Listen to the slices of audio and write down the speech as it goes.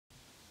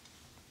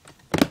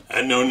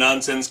A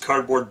no-nonsense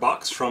cardboard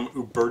box from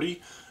Uberti.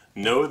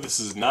 No,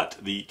 this is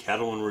not the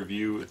Cattleman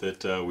review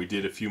that we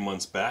did a few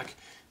months back.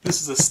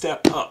 This is a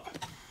step up.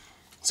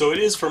 So it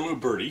is from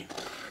Uberti,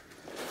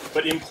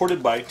 but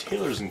imported by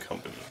Taylors &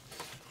 Company.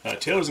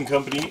 Taylors &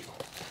 Company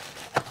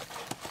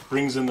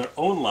brings in their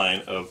own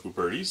line of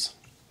Ubertis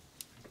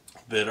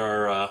that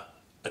are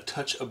a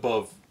touch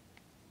above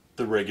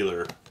the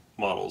regular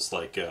models,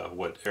 like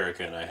what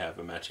Erica and I have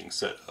a matching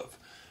set of.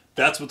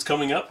 That's what's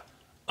coming up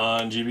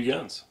on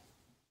GBGuns.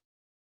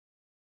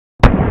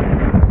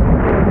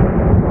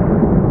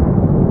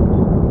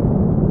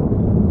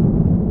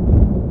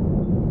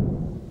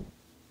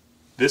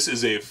 This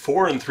is a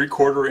 4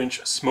 3/4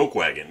 inch Smoke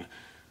Wagon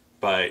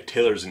by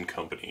Taylors &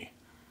 Company.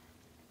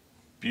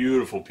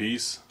 Beautiful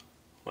piece.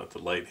 Let the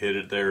light hit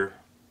it there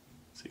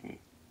so you can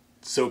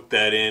soak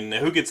that in. Now,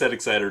 who gets that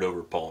excited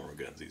over polymer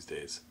guns these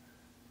days?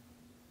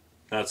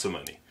 Not so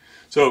many.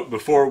 So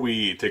before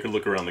we take a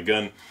look around the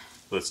gun,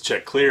 let's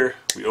check clear.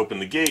 We open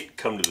the gate,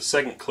 come to the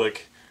second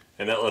click,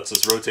 and that lets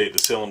us rotate the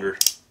cylinder.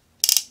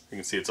 You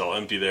can see it's all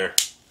empty there.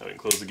 Now we can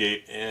close the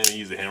gate and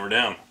ease the hammer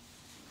down.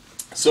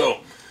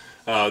 So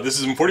this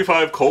is in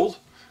 .45 Colt,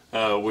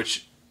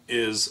 which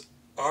is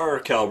our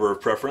caliber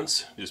of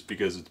preference, just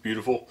because it's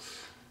beautiful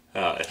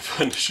and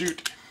fun to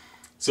shoot.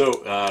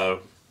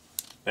 So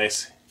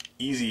nice,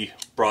 easy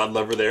broad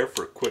lever there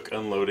for quick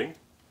unloading.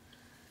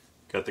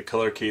 Got the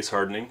color case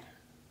hardening.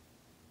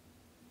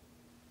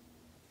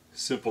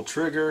 Simple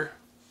trigger.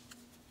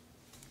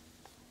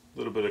 A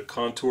little bit of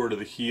contour to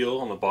the heel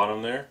on the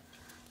bottom there.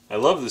 I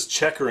love this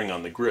checkering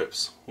on the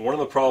grips. One of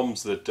the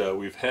problems that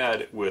we've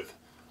had with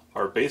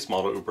our base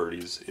model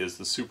Ubertis is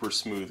the super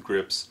smooth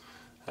grips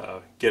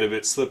get a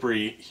bit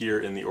slippery here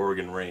in the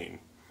Oregon rain.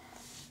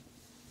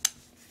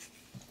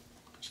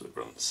 So look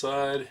on the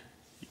side,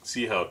 you can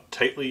see how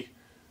tightly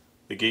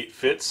the gate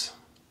fits,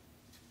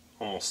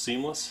 almost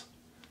seamless.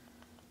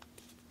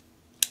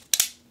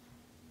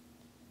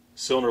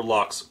 Cylinder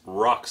locks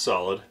rock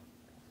solid,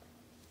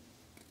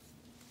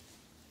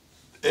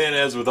 and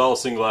as with all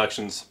single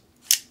actions,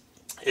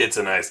 it's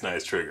a nice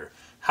trigger.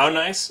 How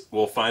nice?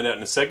 We'll find out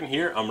in a second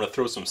here. I'm going to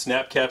throw some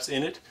snap caps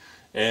in it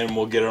and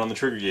we'll get it on the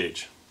trigger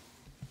gauge.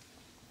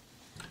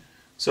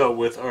 So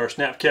with our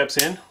snap caps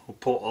in, we'll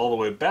pull all the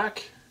way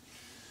back.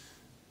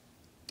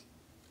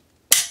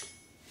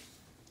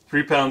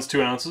 3 pounds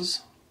 2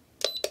 ounces.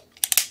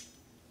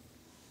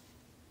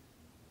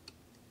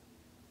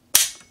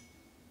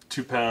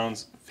 2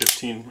 pounds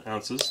 15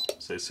 ounces,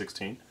 say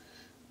 16.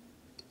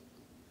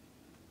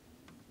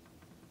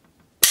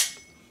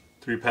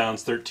 3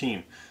 pounds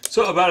 13.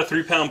 So about a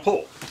 3-pound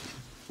pull.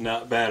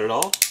 Not bad at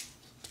all.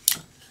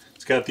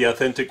 It's got the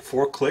authentic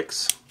 4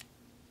 clicks.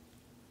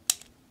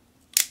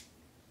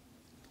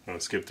 I'm going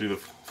to skip through the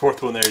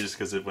fourth one there just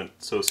because it went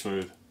so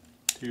smooth.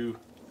 2,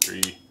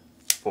 3,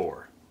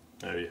 4.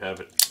 There you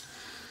have it.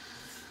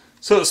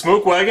 So the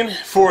Smoke Wagon,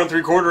 4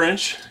 3/4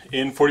 inch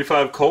in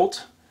 .45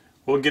 Colt.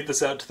 We'll get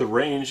this out to the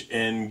range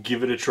and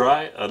give it a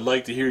try. I'd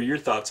like to hear your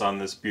thoughts on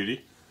this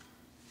beauty.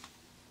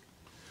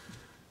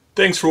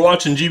 Thanks for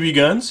watching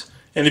GBGuns.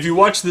 And if you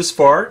watch this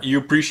far, you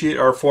appreciate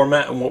our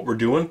format and what we're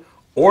doing,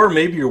 or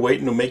maybe you're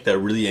waiting to make that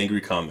really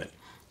angry comment.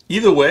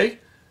 Either way,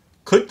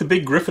 click the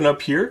big griffin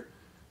up here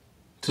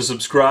to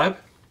subscribe.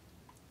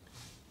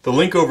 The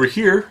link over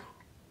here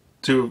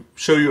to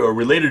show you a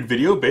related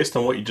video based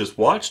on what you just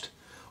watched,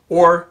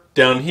 or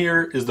down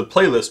here is the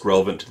playlist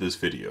relevant to this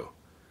video.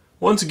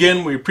 Once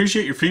again, we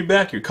appreciate your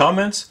feedback, your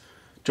comments.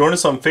 Join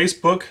us on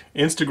Facebook,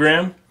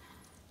 Instagram,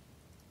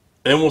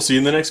 and we'll see you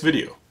in the next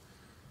video.